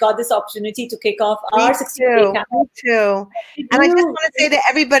that we got this opportunity to kick off our 60-day campaign. Me too. And I just want to say to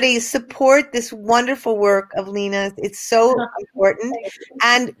everybody, support this wonderful work of Leena's. It's so important.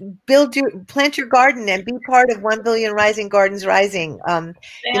 And plant your garden and be part of 1 Billion Rising Gardens Rising.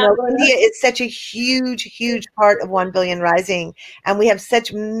 India is such a huge, huge part of 1 Billion Rising. And we have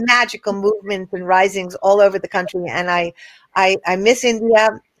such magical movements and risings all over the country. And I miss India.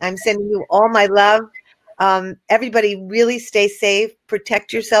 I'm sending you all my love. Everybody really stay safe,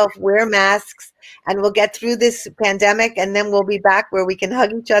 protect yourself, wear masks, and we'll get through this pandemic, and then we'll be back where we can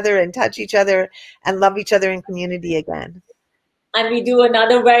hug each other and touch each other and love each other in community again. And we do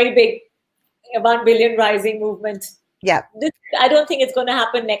another very big 1 Billion Rising movement. Yeah. I don't think it's going to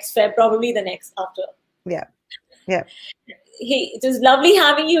happen next Feb, probably the next after. Yeah. Yeah. Hey, it was lovely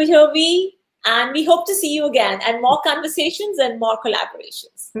having you here, V. And we hope to see you again, and more conversations and more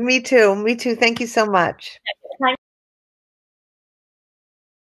collaborations. Me too. Me too. Thank you so much. Thank